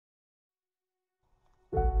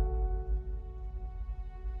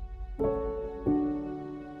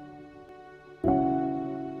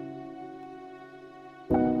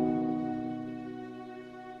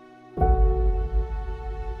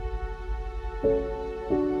Right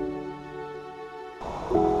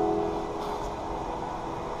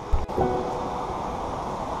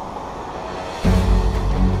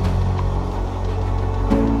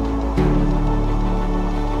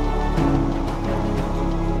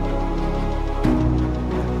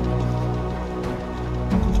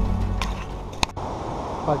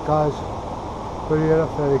guys, we're here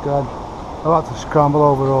at Fairy Glen. I've had to scramble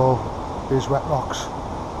over all these wet rocks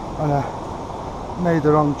and I made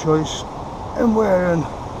the wrong choice in wearing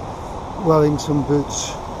Wellington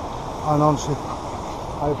boots, and honestly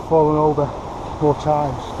I've fallen over more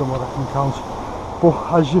times than what I can count, but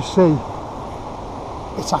as you see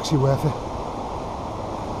it's actually worth it.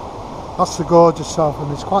 That's the gorge itself,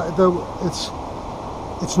 and it's quite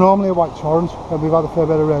it's normally a white torrent, and we've had a fair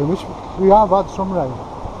bit of rain, which we have had some rain,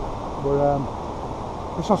 but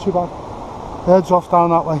it's not too bad. Heads off down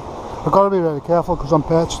that way. I've got to be really careful because I'm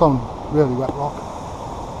perched on really wet rock.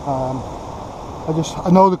 I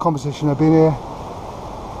know the competition. I've been here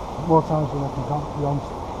more times than I can count, to be honest,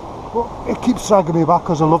 but it keeps dragging me back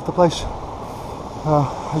because I love the place.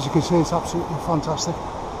 As you can see, it's absolutely fantastic.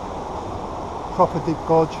 Proper deep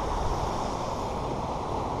gorge,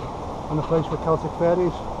 and a place with Celtic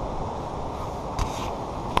fairies.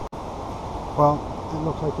 Well, it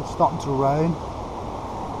looks like it's starting to rain.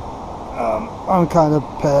 I'm kind of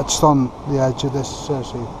perched on the edge of this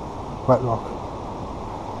seriously wet rock.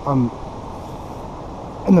 I'm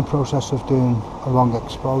in the process of doing a long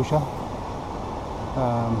exposure,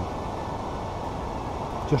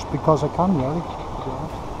 just because I can, really, to be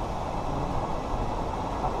honest.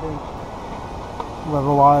 I think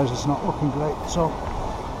weather-wise it's not looking great, so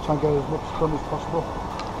try and get as much done as possible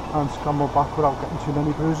and scramble back without getting too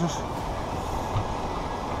many bruises.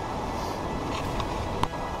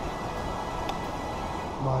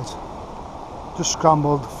 Right, just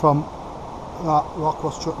scrambled from that rock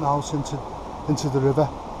what's jutting out into the river,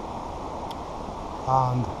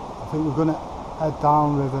 and I think we're going to head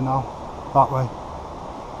down river now, that way.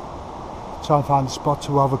 Try and find a spot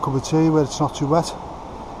to have a cup of tea where it's not too wet,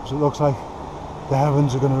 because it looks like the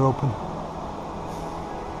heavens are going to open.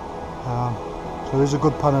 So there's a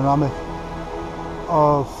good panoramic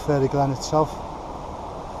of Fairy Glen itself.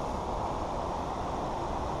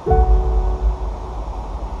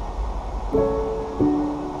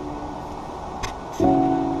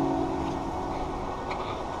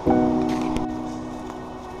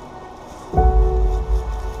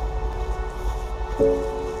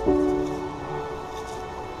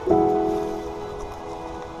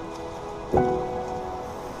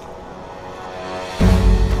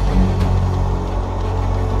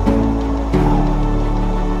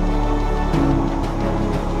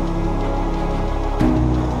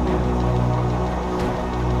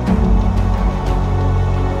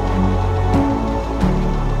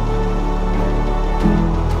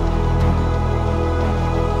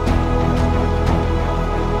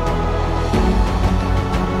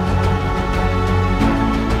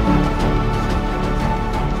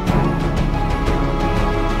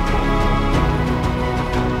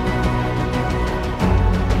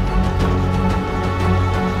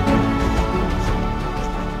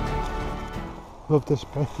 Love this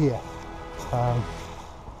bit here. A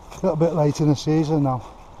little bit late in the season now.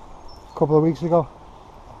 A couple of weeks ago,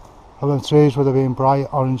 the trees would have been bright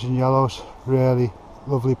orange and yellows. Really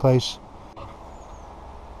lovely place.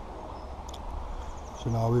 So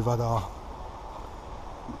now we've had our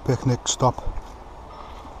picnic stop.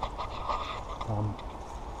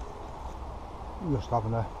 Just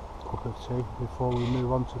having a cup of tea before we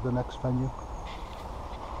move on to the next venue.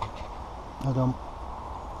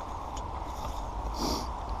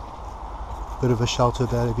 Bit of a shelter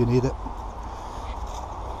there if you need it.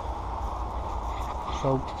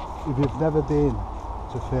 So if you've never been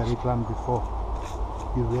to Fairy Glen before,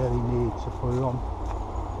 you really need to put it on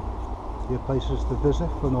your places to visit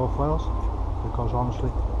for North Wales, because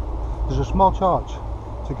honestly there's a small charge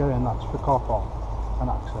to get in. That's for car park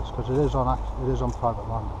and access, because it is on private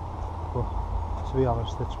land, but to be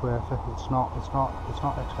honest it's worth it. It's not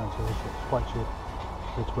expensive, it's quite cheap.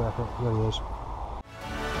 It's worth it, it really is.